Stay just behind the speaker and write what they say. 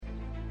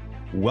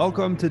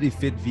Welcome to the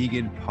Fit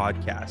Vegan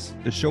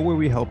Podcast, the show where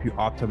we help you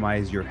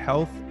optimize your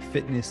health,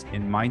 fitness,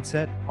 and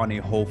mindset on a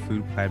whole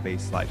food,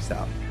 plant-based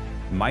lifestyle.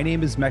 My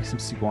name is Maxim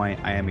Sigouin.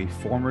 I am a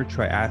former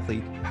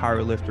triathlete,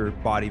 powerlifter,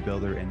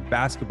 bodybuilder, and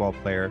basketball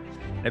player.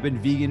 And I've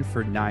been vegan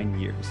for 9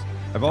 years.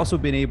 I've also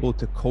been able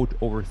to coach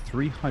over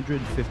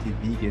 350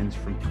 vegans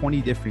from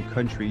 20 different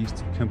countries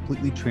to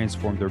completely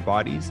transform their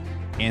bodies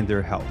and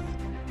their health.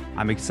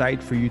 I'm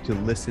excited for you to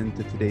listen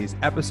to today's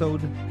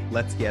episode.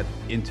 Let's get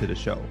into the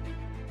show.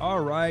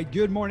 All right.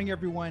 Good morning,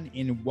 everyone,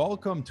 and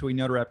welcome to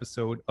another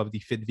episode of the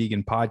Fit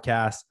Vegan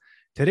Podcast.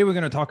 Today, we're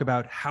going to talk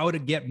about how to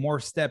get more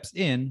steps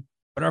in,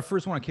 but I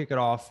first want to kick it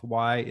off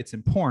why it's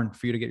important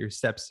for you to get your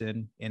steps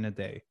in a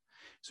day.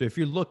 So if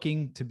you're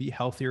looking to be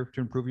healthier,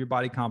 to improve your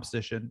body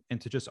composition, and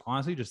to just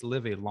honestly just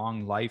live a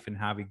long life and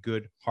have a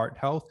good heart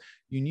health,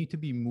 you need to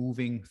be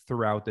moving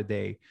throughout the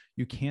day.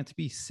 You can't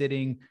be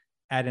sitting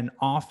at an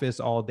office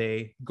all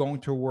day, going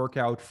to work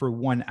out for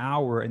 1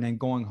 hour and then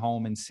going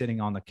home and sitting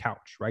on the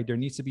couch, right? There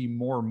needs to be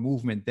more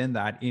movement than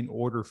that in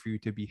order for you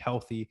to be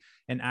healthy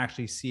and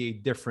actually see a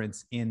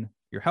difference in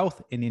your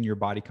health and in your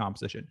body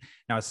composition.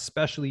 Now,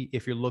 especially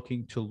if you're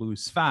looking to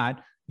lose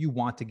fat, you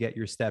want to get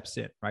your steps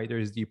in, right?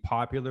 There's the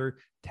popular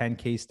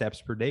 10K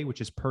steps per day,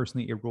 which is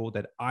personally a rule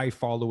that I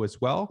follow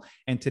as well.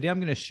 And today I'm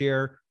going to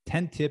share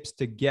 10 tips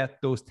to get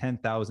those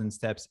 10,000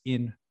 steps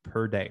in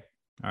per day.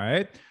 All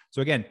right.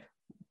 So again,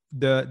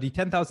 the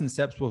 10,000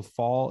 steps will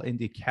fall in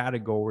the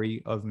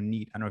category of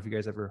NEAT. I don't know if you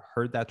guys ever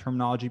heard that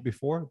terminology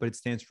before, but it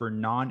stands for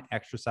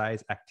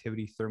non-exercise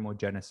activity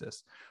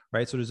thermogenesis,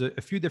 right? So there's a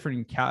few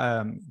different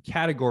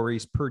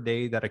categories per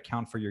day that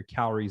account for your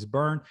calories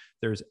burned.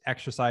 There's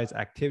exercise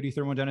activity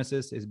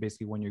thermogenesis, is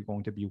basically when you're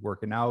going to be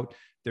working out.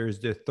 There's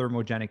the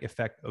thermogenic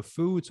effect of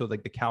food, so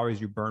like the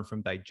calories you burn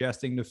from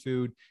digesting the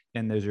food.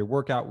 Then there's your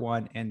workout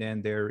one, and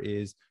then there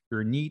is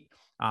your NEAT.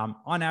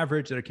 On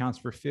average, it accounts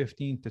for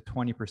 15 to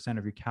 20%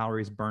 of your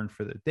calories burned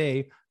for the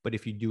day. But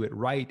if you do it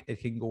right, it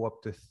can go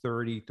up to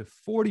 30 to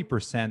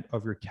 40%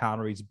 of your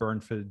calories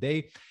burned for the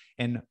day.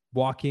 And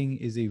walking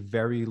is a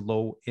very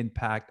low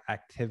impact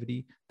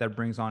activity that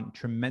brings on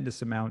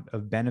tremendous amount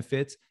of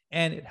benefits,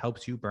 and it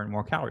helps you burn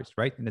more calories,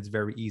 right? And it's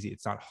very easy.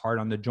 It's not hard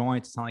on the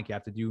joints. It's not like you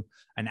have to do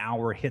an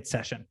hour HIIT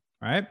session.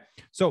 All right.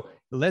 So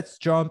let's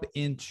jump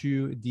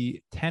into the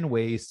 10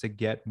 ways to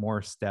get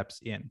more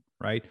steps in,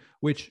 right?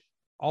 Which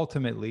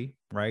ultimately,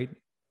 right,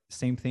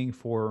 same thing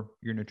for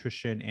your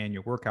nutrition and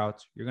your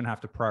workouts. You're going to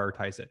have to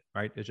prioritize it,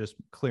 right? It's just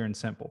clear and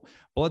simple.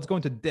 But let's go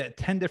into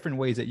 10 different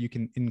ways that you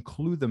can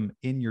include them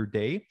in your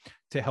day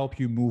to help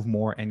you move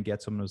more and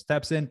get some of those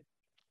steps in.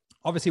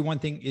 Obviously, one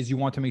thing is you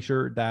want to make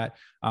sure that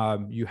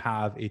you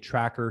have a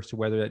tracker. So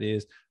whether that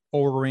is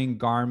Oura Ring,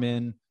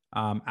 Garmin,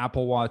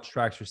 Apple Watch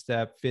tracks your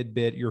step,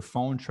 Fitbit, your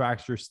phone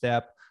tracks your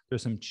step.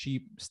 There's some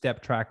cheap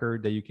step tracker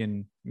that you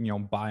can,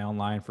 buy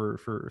online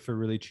for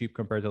really cheap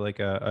compared to like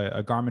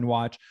a Garmin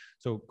watch.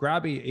 So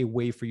grab a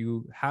way for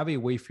you, have a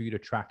way for you to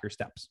track your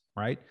steps,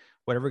 right?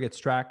 Whatever gets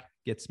tracked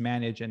gets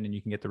managed, and then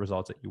you can get the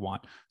results that you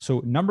want.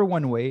 So number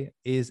one way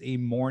is a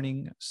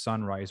morning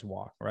sunrise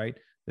walk, right?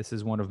 This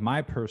is one of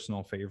my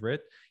personal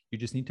favorite. You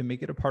just need to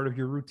make it a part of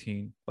your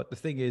routine. But the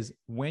thing is,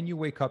 when you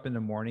wake up in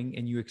the morning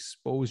and you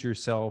expose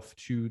yourself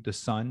to the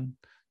sun,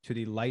 to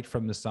the light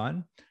from the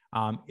sun,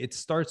 it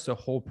starts the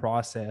whole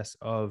process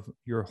of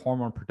your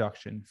hormone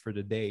production for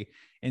the day.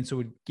 And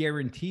so it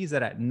guarantees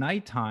that at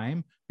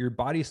nighttime, your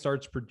body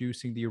starts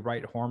producing the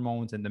right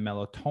hormones and the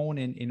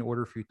melatonin in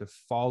order for you to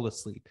fall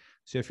asleep.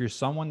 So if you're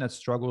someone that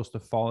struggles to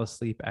fall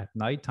asleep at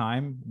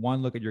nighttime,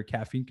 one, look at your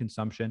caffeine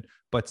consumption,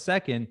 but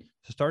second,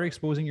 to start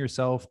exposing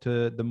yourself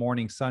to the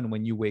morning sun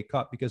when you wake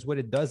up, because what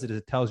it does is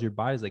it tells your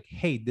body like,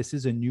 hey, this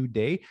is a new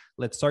day.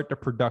 Let's start the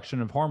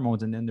production of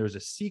hormones. And then there's a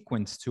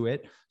sequence to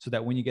it so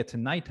that when you get to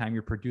nighttime,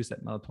 you produce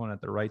that melatonin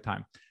at the right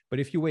time. But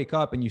if you wake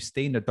up and you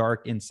stay in the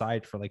dark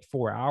inside for like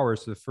 4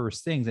 hours to the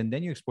first things, and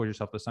then you expose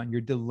yourself to the sun,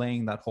 you're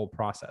delaying that whole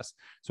process.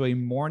 So a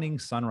morning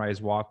sunrise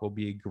walk will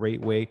be a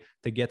great way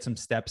to get some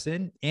steps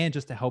in and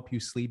just to help you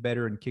sleep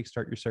better and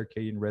kickstart your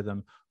circadian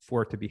rhythm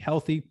for it to be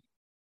healthy.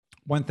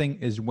 One thing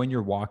is when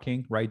you're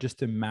walking, right, just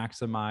to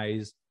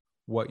maximize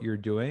what you're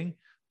doing,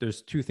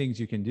 there's three things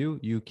you can do.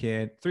 You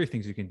can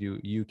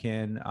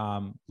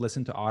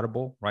listen to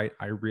Audible, right?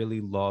 I really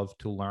love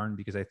to learn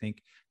because I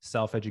think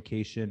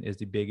self-education is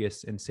the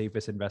biggest and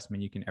safest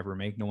investment you can ever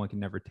make. No one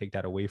can ever take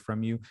that away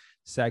from you.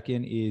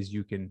 Second is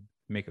you can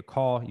make a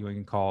call. You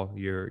can call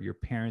your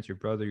parents, your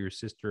brother, your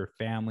sister,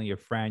 family, a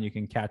friend. You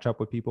can catch up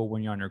with people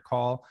when you're on your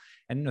call.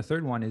 And then the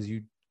third one is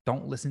you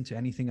don't listen to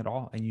anything at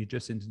all. And you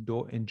just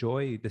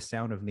enjoy the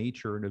sound of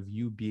nature and of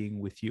you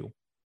being with you.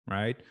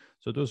 Right.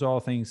 So those are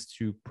all things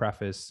to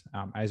preface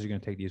as you're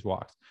going to take these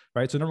walks.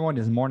 Right. So number one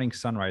is morning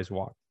sunrise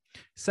walk.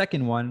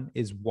 Second one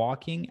is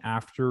walking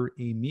after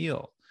a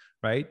meal.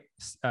 Right.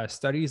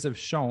 Studies have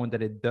shown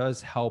that it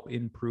does help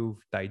improve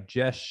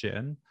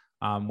digestion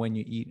when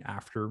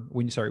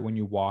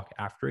you walk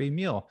after a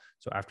meal.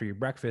 So after your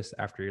breakfast,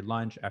 after your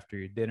lunch, after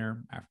your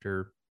dinner,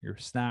 after your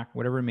snack,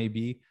 whatever it may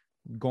be,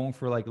 going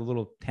for like a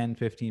little 10,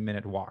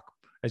 15-minute walk.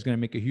 is going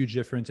to make a huge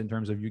difference in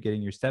terms of you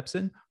getting your steps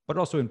in, but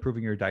also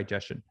improving your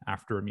digestion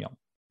after a meal.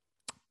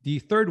 The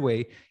third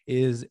way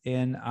is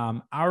an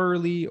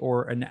hourly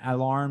or an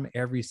alarm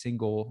every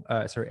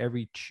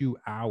 2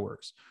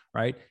 hours,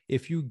 right?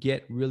 If you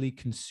get really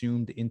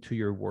consumed into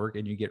your work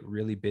and you get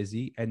really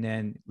busy, and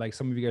then like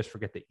some of you guys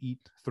forget to eat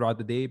throughout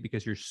the day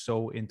because you're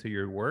so into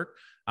your work,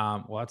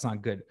 well, that's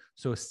not good.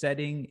 So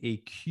setting a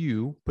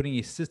cue, putting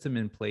a system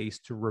in place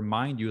to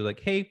remind you like,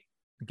 hey,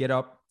 get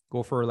up,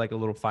 go for like a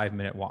little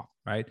 5-minute walk,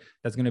 right?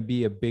 That's going to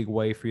be a big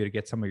way for you to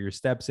get some of your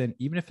steps in.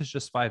 Even if it's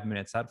just 5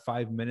 minutes, that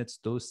 5 minutes,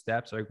 those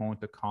steps are going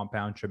to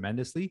compound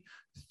tremendously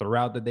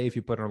throughout the day. If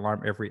you put an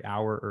alarm every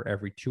hour or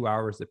every 2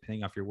 hours,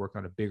 depending if you're working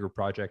on a bigger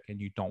project and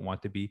you don't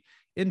want to be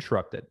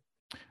interrupted,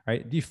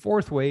 right? The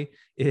fourth way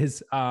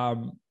is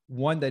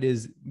one that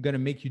is going to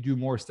make you do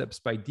more steps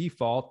by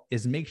default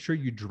is make sure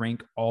you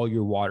drink all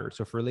your water.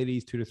 So for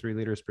ladies, 2 to 3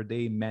 liters per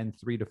day, men,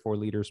 3 to 4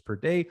 liters per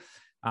day.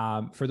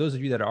 For those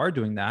of you that are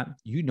doing that,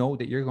 you know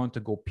that you're going to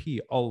go pee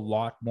a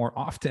lot more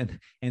often.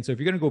 And so if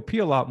you're going to go pee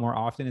a lot more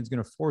often, it's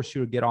going to force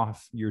you to get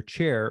off your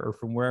chair or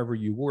from wherever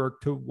you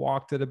work to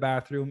walk to the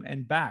bathroom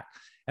and back.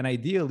 And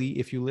ideally,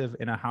 if you live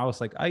in a house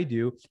like I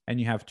do, and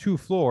you have 2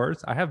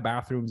 floors, I have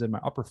bathrooms in my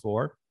upper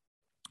floor.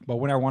 But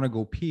when I want to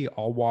go pee,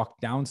 I'll walk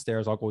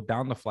downstairs. I'll go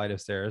down the flight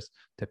of stairs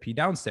to pee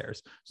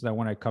downstairs so that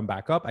when I come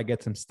back up, I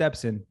get some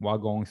steps in while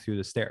going through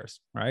the stairs,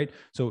 right?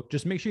 So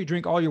just make sure you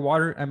drink all your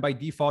water. And by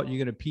default,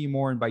 you're going to pee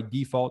more. And by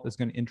default, it's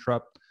going to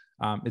interrupt.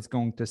 It's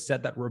going to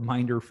set that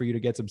reminder for you to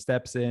get some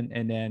steps in.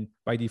 And then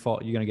by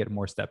default, you're going to get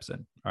more steps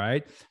in. All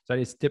right. So that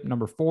is tip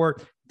number 4.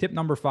 Tip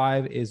number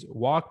 5 is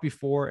walk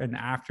before and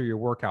after your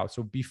workout.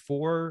 So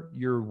before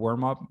your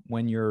warm up,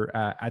 when you're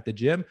at the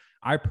gym,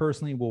 I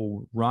personally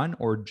will run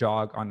or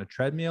jog on the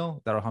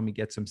treadmill. That'll help me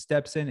get some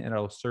steps in, and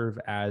it'll serve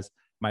as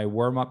my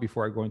warm up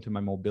before I go into my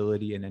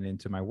mobility and then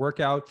into my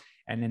workout.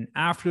 And then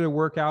after the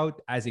workout,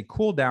 as a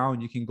cool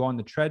down, you can go on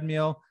the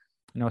treadmill,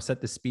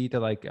 set the speed to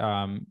like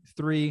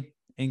 3,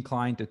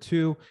 incline to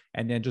 2,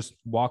 and then just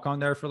walk on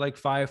there for like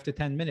 5 to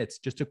 10 minutes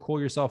just to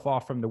cool yourself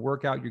off from the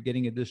workout. You're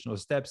getting additional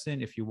steps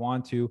in. If you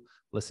want to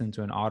listen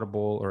to an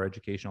audible or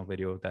educational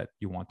video that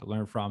you want to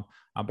learn from,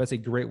 but that's a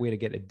great way to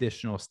get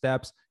additional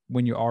steps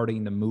when you're already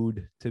in the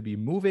mood to be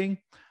moving.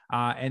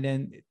 And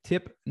then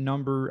tip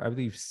number, I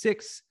believe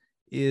 6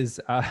 is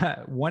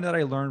one that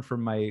I learned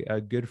from my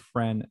good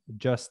friend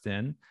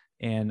Justin,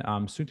 and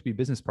soon to be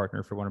business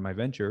partner for one of my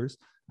ventures,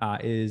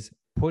 is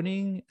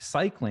putting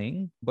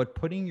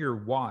your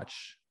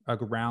watch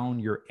around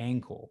your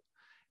ankle.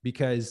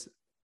 Because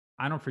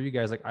I don't know for you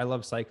guys, like I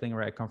love cycling,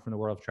 right? I come from the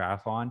world of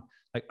triathlon.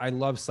 Like I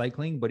love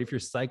cycling, but if you're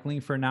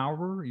cycling for an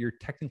hour, you're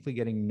technically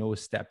getting no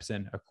steps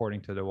in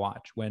according to the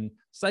watch. When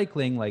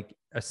cycling, like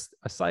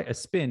a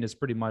spin is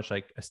pretty much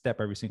like a step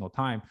every single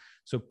time.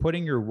 So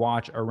putting your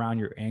watch around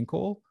your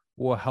ankle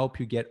will help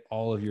you get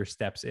all of your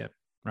steps in,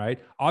 right?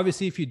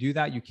 Obviously, if you do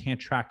that, you can't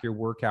track your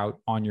workout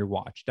on your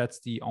watch. That's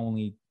the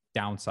only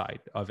downside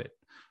of it.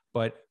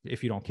 But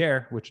if you don't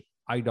care, which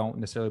I don't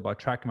necessarily about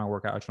tracking my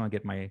workout, I just want to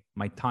get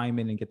my time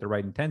in and get the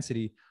right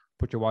intensity,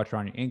 put your watch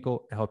around your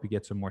ankle to help you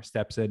get some more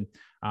steps in.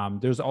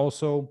 There's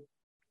also,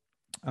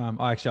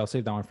 actually, I'll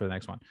save that one for the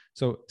next one.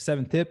 So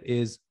 7th tip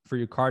is for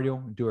your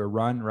cardio, do a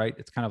run, right?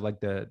 It's kind of like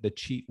the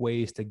cheat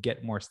ways to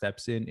get more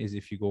steps in is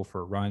if you go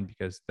for a run,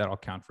 because that'll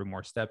count for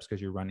more steps because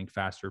you're running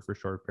faster for a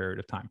short period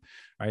of time,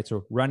 right?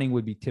 So running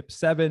would be tip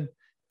 7.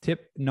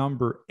 Tip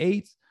number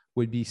 8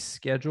 would be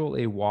schedule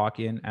a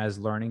walk-in as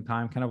learning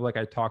time. Kind of like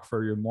I talk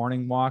for your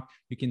morning walk.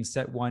 You can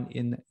set one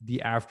in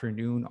the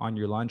afternoon on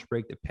your lunch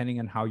break, depending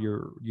on how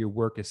your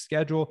work is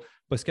scheduled,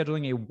 but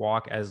scheduling a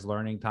walk as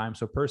learning time.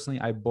 So personally,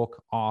 I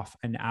book off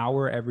an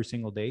hour every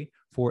single day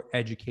for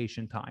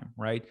education time,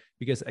 right?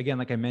 Because again,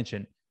 like I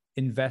mentioned,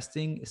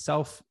 investing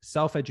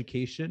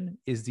self-education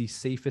is the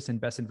safest and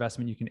best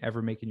investment you can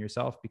ever make in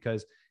yourself.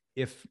 Because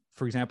if,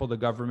 for example, the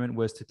government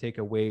was to take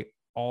away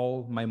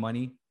all my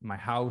money, my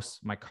house,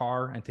 my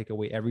car, and take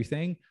away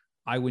everything,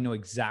 I would know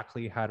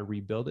exactly how to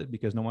rebuild it,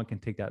 because no one can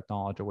take that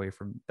knowledge away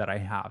from that I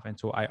have. And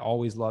so I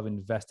always love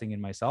investing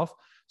in myself,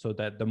 so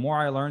that the more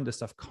I learn, the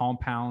stuff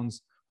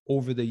compounds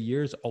over the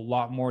years a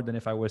lot more than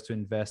if I was to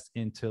invest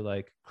into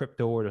like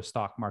crypto or the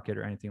stock market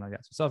or anything like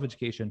that. So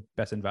self-education,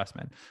 best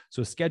investment.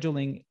 So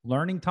scheduling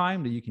learning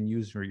time that you can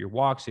use for your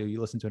walk. So you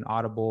listen to an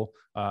audible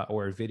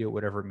or a video,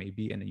 whatever it may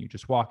be, and then you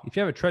just walk. If you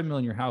have a treadmill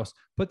in your house,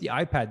 put the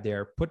iPad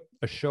there, put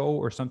a show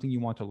or something you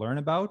want to learn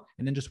about,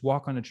 and then just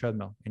walk on a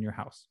treadmill in your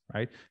house,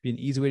 right? Be an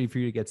easy way for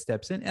you to get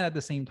steps in. And at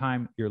the same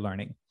time, you're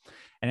learning.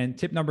 And then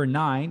tip number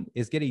 9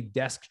 is get a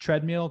desk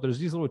treadmill. There's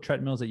these little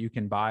treadmills that you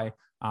can buy.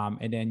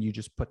 And then you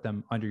just put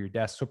them under your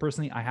desk. So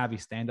personally, I have a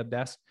stand-up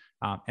desk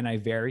and I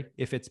vary.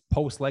 If it's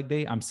post leg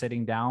day, I'm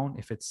sitting down.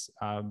 If it's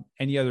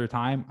any other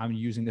time, I'm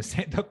using the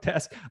stand-up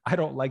desk. I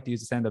don't like to use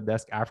the stand-up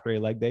desk after a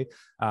leg day.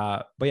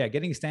 But yeah,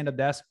 getting a stand-up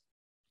desk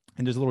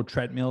And there's little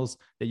treadmills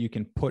that you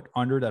can put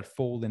under that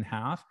fold in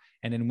half.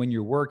 And then when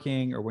you're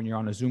working or when you're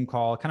on a Zoom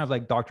call, kind of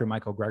like Dr.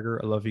 Michael Greger,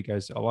 I love you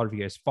guys. A lot of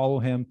you guys follow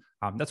him.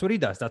 That's what he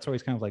does. That's why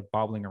he's kind of like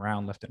bobbling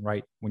around left and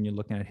right when you're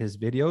looking at his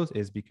videos,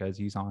 is because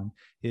he's on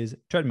his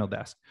treadmill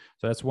desk.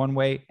 So that's one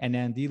way. And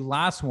then the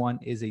last one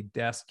is a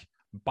desk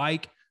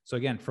bike. So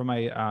again, for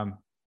my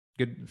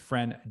good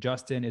friend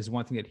Justin, is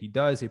one thing that he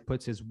does. He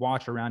puts his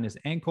watch around his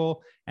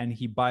ankle and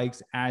he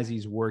bikes as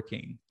he's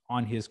working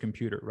on his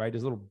computer, right?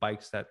 There's little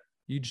bikes that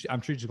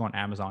I'm sure you just go on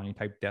Amazon and you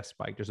type desk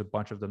bike. There's a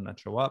bunch of them that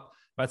show up.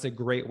 But that's a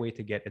great way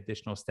to get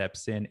additional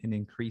steps in and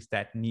increase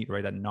that NEAT,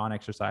 right? That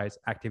non-exercise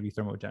activity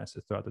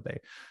thermogenesis throughout the day.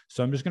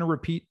 So I'm just going to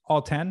repeat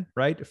all 10,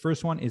 right? The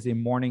first one is a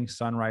morning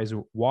sunrise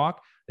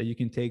walk that you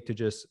can take to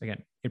just,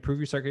 again, improve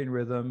your circadian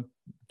rhythm,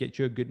 get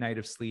you a good night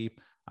of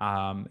sleep,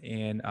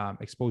 and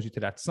expose you to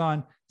that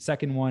sun.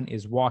 Second one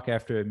is walk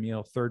after a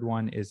meal. Third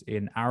one is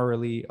an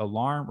hourly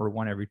alarm, or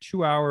one every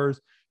 2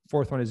 hours.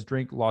 Fourth one is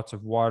drink lots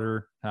of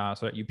water so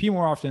that you pee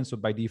more often. So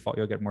by default,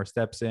 you'll get more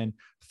steps in.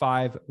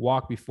 5,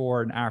 walk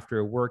before and after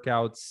a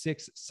workout.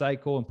 6,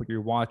 cycle and put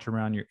your watch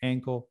around your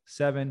ankle.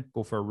 7,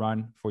 go for a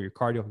run for your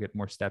cardio, get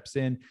more steps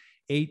in.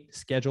 8,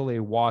 schedule a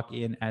walk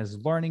in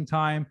as learning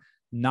time.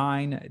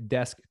 9,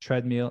 desk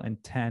treadmill.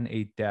 And 10,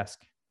 a desk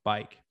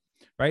bike,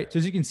 right? So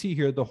as you can see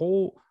here,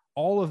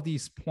 all of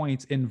these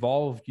points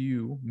involve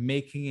you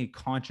making a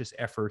conscious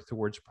effort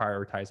towards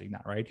prioritizing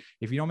that, right?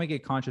 If you don't make a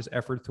conscious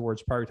effort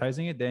towards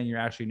prioritizing it, then you're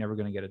actually never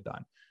going to get it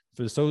done.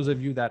 For those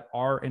of you that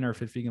are in our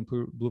Fit Vegan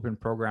Blueprint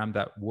program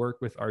that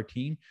work with our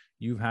team,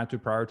 you've had to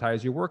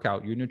prioritize your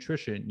workout, your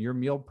nutrition, your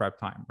meal prep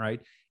time,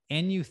 right?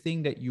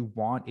 Anything that you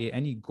want,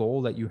 any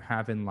goal that you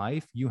have in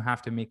life, you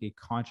have to make a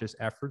conscious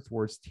effort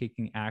towards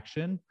taking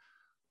action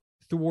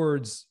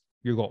towards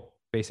your goal,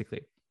 basically.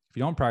 If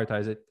you don't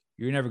prioritize it,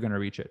 you're never going to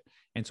reach it.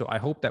 And so I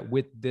hope that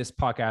with this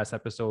podcast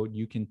episode,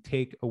 you can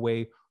take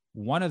away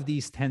one of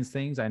these 10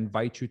 things. I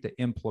invite you to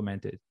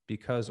implement it,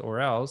 because or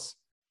else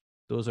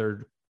those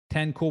are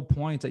 10 cool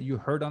points that you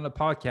heard on the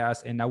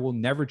podcast, and that will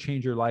never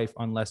change your life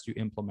unless you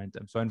implement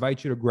them. So I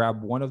invite you to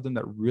grab one of them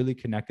that really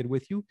connected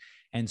with you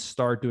and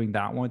start doing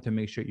that one to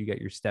make sure you get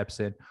your steps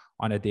in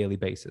on a daily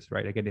basis,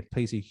 right? Again, it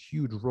plays a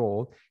huge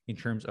role in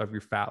terms of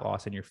your fat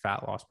loss and your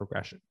fat loss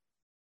progression.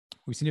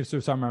 We've seen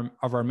if some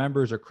of our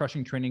members are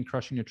crushing training,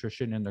 crushing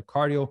nutrition, and their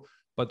cardio,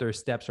 but their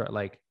steps are at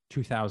like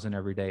 2,000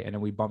 every day. And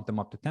then we bump them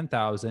up to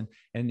 10,000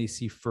 and they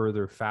see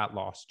further fat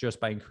loss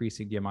just by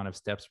increasing the amount of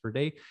steps per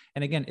day.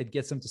 And again, it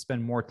gets them to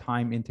spend more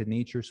time into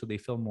nature so they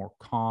feel more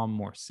calm,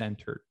 more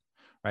centered,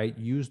 right?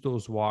 Use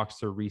those walks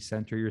to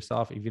recenter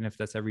yourself, even if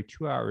that's every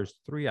 2 hours,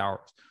 3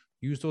 hours.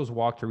 Use those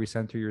walks to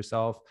recenter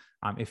yourself.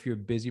 If you're a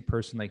busy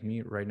person like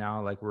me right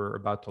now, like we're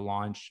about to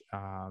launch,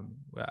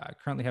 I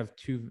currently have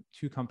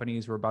two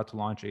companies. We're about to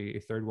launch a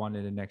third one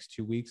in the next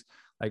 2 weeks,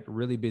 like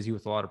really busy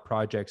with a lot of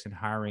projects and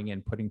hiring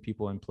and putting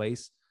people in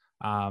place.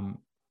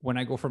 When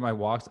I go for my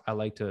walks, I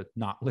like to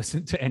not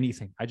listen to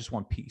anything. I just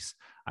want peace.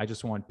 I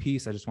just want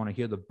peace. I just want to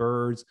hear the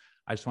birds.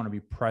 I just want to be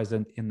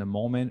present in the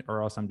moment,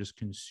 or else I'm just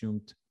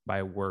consumed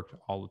by work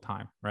all the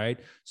time, right?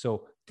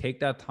 So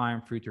take that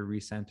time for you to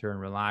recenter and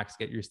relax,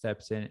 get your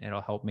steps in. It'll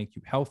help make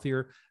you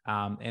healthier,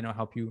 and it'll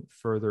help you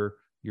further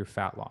your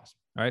fat loss.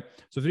 All right.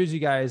 So for those of you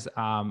guys,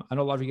 I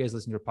know a lot of you guys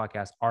listening to the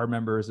podcast are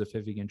members of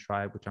Fit Vegan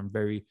Tribe, which I'm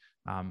very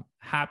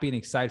happy and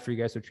excited for you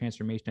guys, the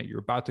transformation that you're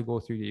about to go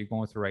through, that you're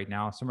going through right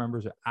now. Some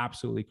members are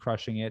absolutely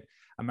crushing it.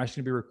 I'm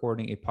actually going to be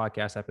recording a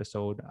podcast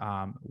episode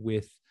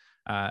with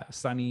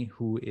Sunny,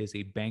 who is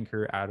a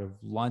banker out of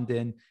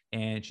London,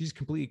 and she's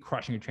completely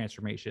crushing her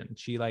transformation.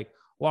 She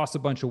lost a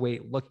bunch of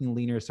weight, looking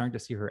leaner, starting to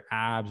see her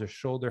abs, her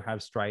shoulder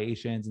have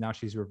striations. Now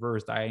she's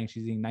reverse dieting.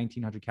 She's eating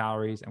 1,900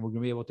 calories, and we're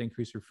going to be able to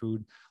increase her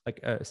food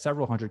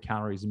several hundred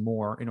calories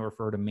more in order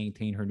for her to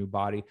maintain her new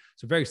body.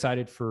 So very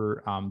excited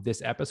for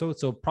this episode.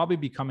 So probably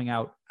be coming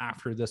out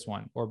after this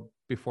one or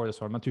before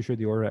this one. I'm not too sure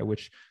the order at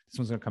which this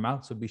one's going to come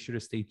out. So be sure to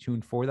stay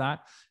tuned for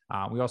that.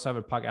 We also have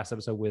a podcast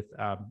episode with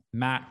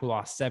Matt, who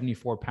lost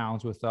 74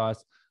 pounds with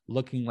us,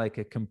 looking like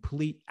a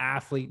complete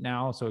athlete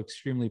now. So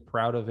extremely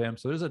proud of him.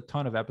 So there's a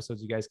ton of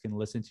episodes you guys can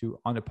listen to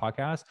on the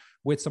podcast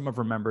with some of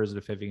our members of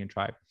the Fit Vegan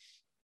Tribe.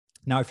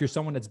 Now, if you're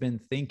someone that's been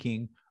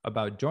thinking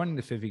about joining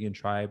the Fit Vegan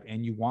Tribe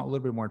and you want a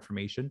little bit more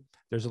information,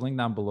 there's a link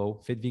down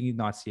below,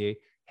 fitvegan.ca.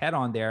 Head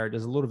on there.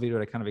 There's a little video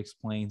that kind of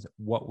explains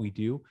what we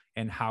do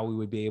and how we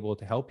would be able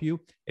to help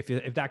you.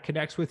 If that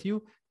connects with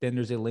you, then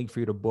there's a link for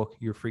you to book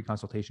your free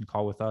consultation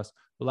call with us.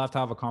 We'll have to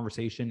have a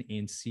conversation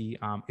and see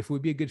if it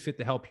would be a good fit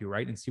to help you,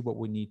 right? And see what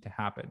would need to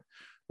happen.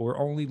 We're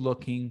only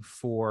looking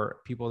for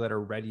people that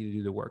are ready to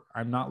do the work.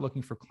 I'm not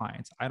looking for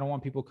clients. I don't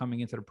want people coming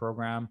into the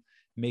program,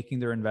 making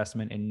their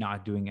investment and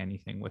not doing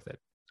anything with it.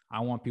 I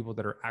want people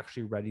that are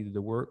actually ready to do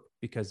the work,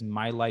 because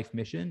my life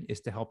mission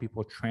is to help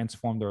people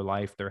transform their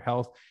life, their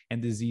health,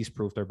 and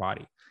disease-proof their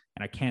body.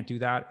 And I can't do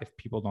that if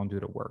people don't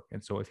do the work.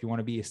 And so if you want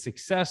to be a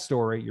success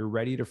story, you're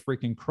ready to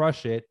freaking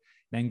crush it,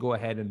 then go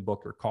ahead and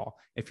book your call.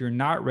 If you're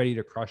not ready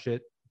to crush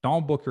it,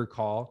 don't book your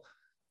call.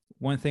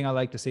 One thing I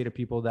like to say to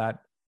people that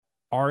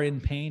are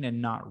in pain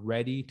and not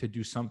ready to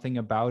do something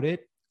about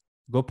it,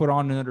 Go put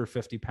on another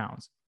 50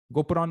 pounds.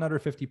 Go put on another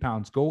 50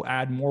 pounds. Go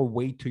add more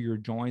weight to your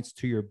joints,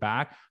 to your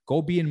back.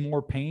 Go be in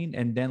more pain,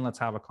 and then let's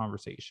have a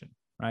conversation,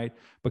 right?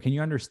 But can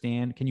you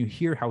understand? Can you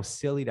hear how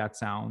silly that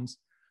sounds?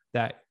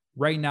 That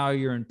right now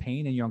you're in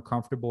pain and you're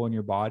uncomfortable in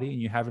your body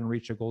and you haven't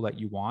reached a goal that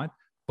you want,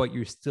 but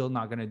you're still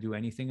not going to do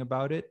anything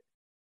about it.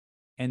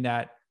 And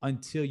that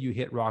until you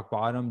hit rock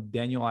bottom,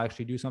 then you'll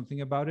actually do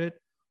something about it.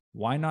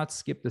 Why not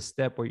skip the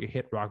step where you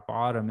hit rock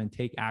bottom and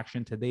take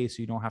action today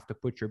so you don't have to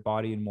put your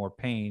body in more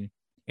pain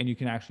and you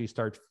can actually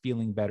start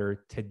feeling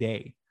better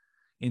today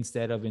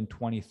instead of in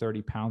 20,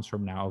 30 pounds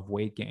from now of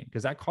weight gain?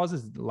 Because that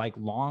causes like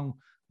long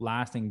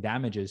lasting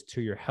damages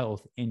to your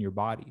health in your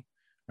body,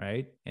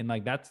 right? And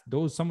like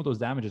some of those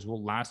damages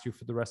will last you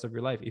for the rest of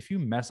your life. If you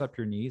mess up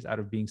your knees out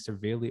of being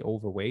severely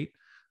overweight,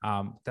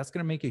 that's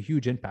going to make a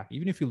huge impact.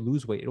 Even if you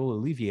lose weight, it'll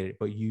alleviate it,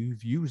 but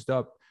you've used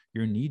up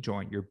your knee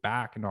joint, your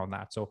back, and all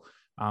that. So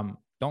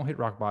don't hit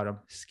rock bottom,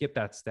 skip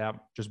that step,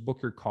 just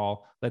book your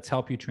call. Let's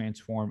help you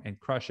transform and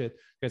crush it.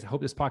 Guys, I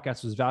hope this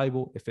podcast was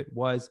valuable. If it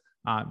was,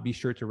 be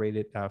sure to rate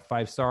it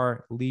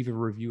 5-star, leave a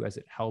review as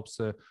it helps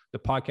the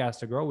podcast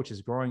to grow, which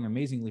is growing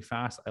amazingly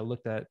fast. I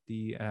looked at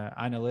the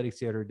analytics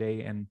the other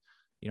day, and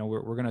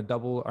we're going to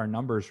double our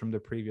numbers from the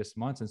previous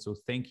months. And so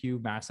thank you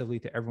massively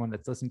to everyone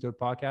that's listening to the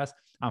podcast.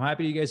 I'm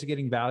happy you guys are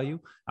getting value.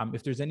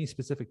 If there's any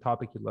specific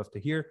topic you'd love to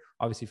hear,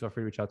 obviously feel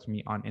free to reach out to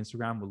me on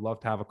Instagram. Would love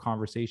to have a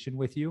conversation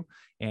with you,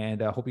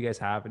 and hope you guys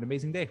have an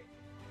amazing day.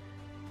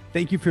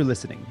 Thank you for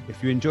listening.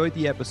 If you enjoyed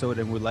the episode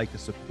and would like to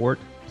support,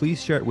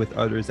 please share it with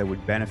others that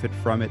would benefit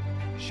from it.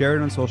 Share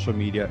it on social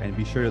media and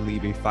be sure to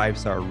leave a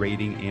 5-star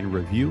rating and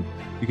review.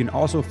 You can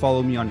also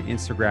follow me on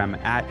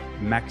Instagram at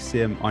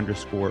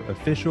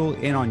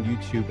Maxim_official and on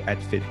YouTube at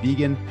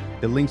FitVegan.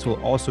 The links will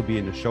also be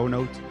in the show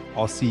notes.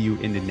 I'll see you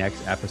in the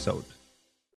next episode.